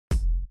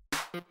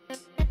What's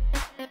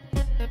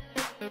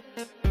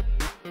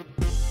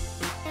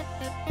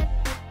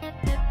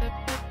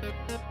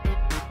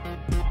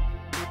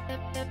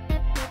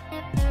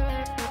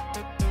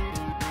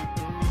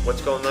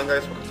going on,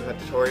 guys? Welcome to my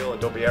tutorial in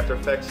Adobe After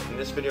Effects. In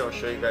this video I'll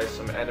show you guys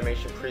some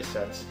animation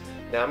presets.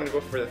 Now I'm going to go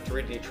for the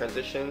 3D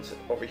transitions.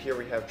 Over here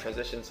we have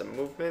transitions and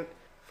movement.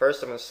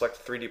 First I'm going to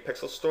select 3D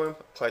Pixelstorm,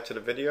 apply to the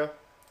video.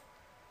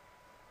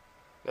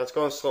 Now it's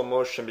going in slow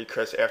motion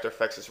because After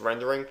Effects is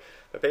rendering.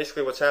 But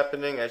basically what's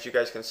happening, as you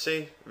guys can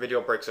see,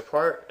 video breaks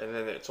apart and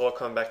then it's all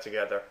coming back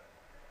together.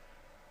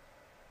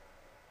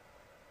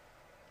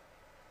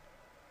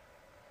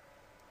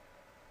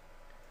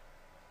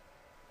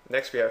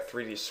 Next we have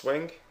 3D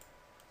swing.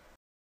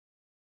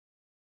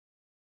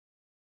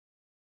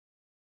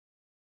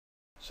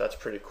 So that's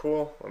pretty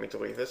cool. Let me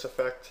delete this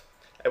effect.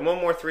 And one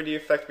more 3D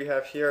effect we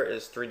have here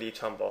is 3D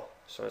tumble.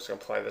 So I'm just going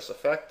to apply this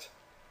effect.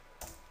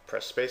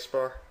 Press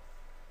spacebar.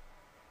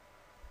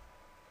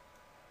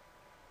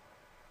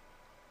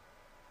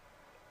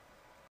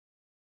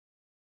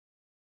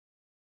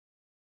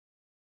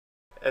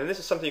 And this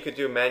is something you could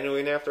do manually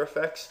in After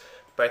Effects,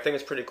 but I think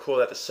it's pretty cool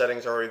that the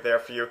settings are already there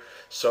for you,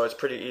 so it's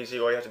pretty easy.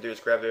 All you have to do is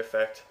grab the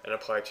effect and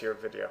apply it to your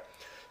video.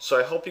 So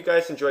I hope you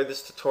guys enjoyed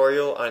this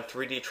tutorial on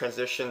 3D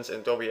transitions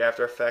in Adobe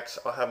After Effects.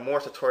 I'll have more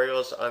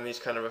tutorials on these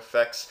kind of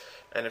effects,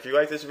 and if you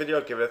like this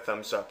video, give it a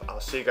thumbs up. I'll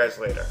see you guys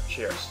later.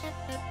 Cheers.